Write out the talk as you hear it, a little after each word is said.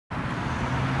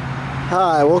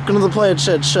Hi, welcome to the Plant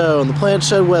Shed Show on the Plant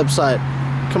Shed website.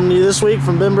 Coming to you this week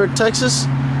from Benbrook, Texas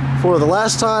for the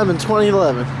last time in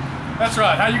 2011. That's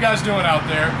right. How you guys doing out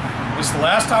there? This is the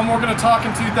last time we're going to talk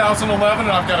in 2011, and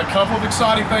I've got a couple of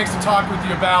exciting things to talk with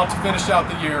you about to finish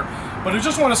out the year. But I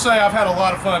just want to say I've had a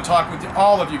lot of fun talking with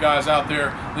all of you guys out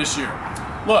there this year.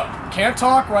 Look, can't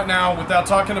talk right now without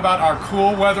talking about our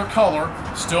cool weather color.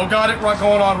 Still got it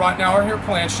going on right now here at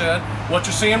Plant Shed. What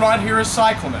you're seeing right here is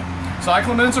cyclamen.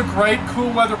 Cyclamen's a great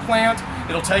cool weather plant.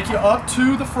 It'll take you up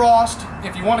to the frost.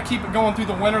 If you want to keep it going through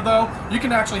the winter though, you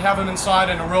can actually have them inside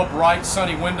in a real bright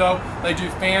sunny window. They do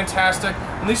fantastic,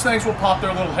 and these things will pop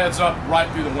their little heads up right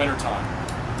through the winter time.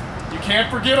 You can't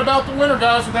forget about the winter,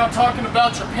 guys, without talking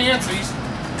about your pansies.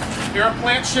 Here at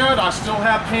Plant Shed, I still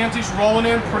have pansies rolling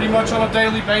in pretty much on a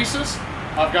daily basis.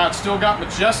 I've still got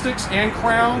majestics and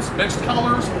crowns, mixed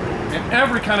colors, and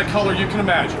every kind of color you can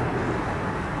imagine.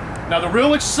 Now the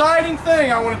real exciting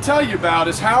thing I want to tell you about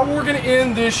is how we're going to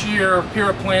end this year here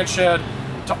at Plant Shed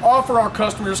to offer our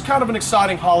customers kind of an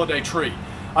exciting holiday treat.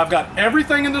 I've got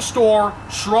everything in the store,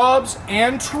 shrubs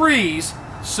and trees,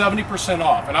 70%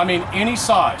 off. And I mean any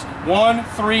size, 1,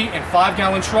 3, and 5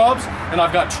 gallon shrubs. And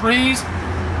I've got trees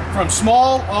from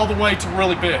small all the way to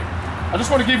really big. I just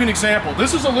want to give you an example.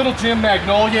 This is a little Gem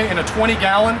Magnolia in a 20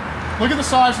 gallon. Look at the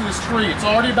size of this tree. It's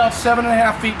already about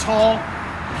 7.5 feet tall.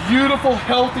 Beautiful,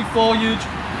 healthy foliage,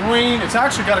 green. It's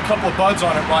actually got a couple of buds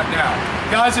on it right now.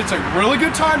 Guys, it's a really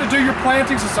good time to do your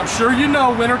plantings. As I'm sure you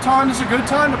know, wintertime is a good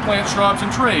time to plant shrubs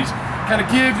and trees. Kind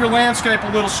of give your landscape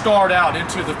a little start out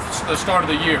into the start of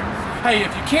the year. Hey,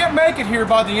 if you can't make it here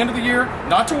by the end of the year,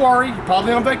 not to worry. You're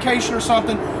probably on vacation or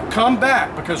something. Come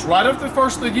back, because right after the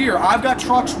first of the year, I've got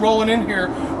trucks rolling in here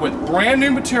with brand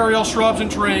new material, shrubs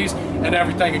and trees, and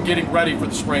everything, and getting ready for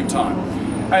the springtime.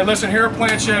 Hey, listen, here at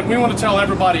Plant Shed, we want to tell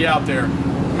everybody out there,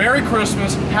 Merry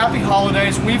Christmas, Happy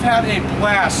Holidays. We've had a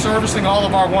blast servicing all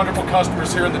of our wonderful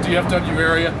customers here in the DFW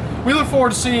area. We look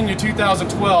forward to seeing you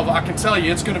 2012. I can tell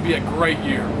you it's going to be a great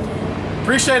year.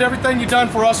 Appreciate everything you've done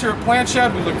for us here at Plant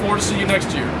Shed. We look forward to seeing you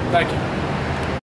next year. Thank you.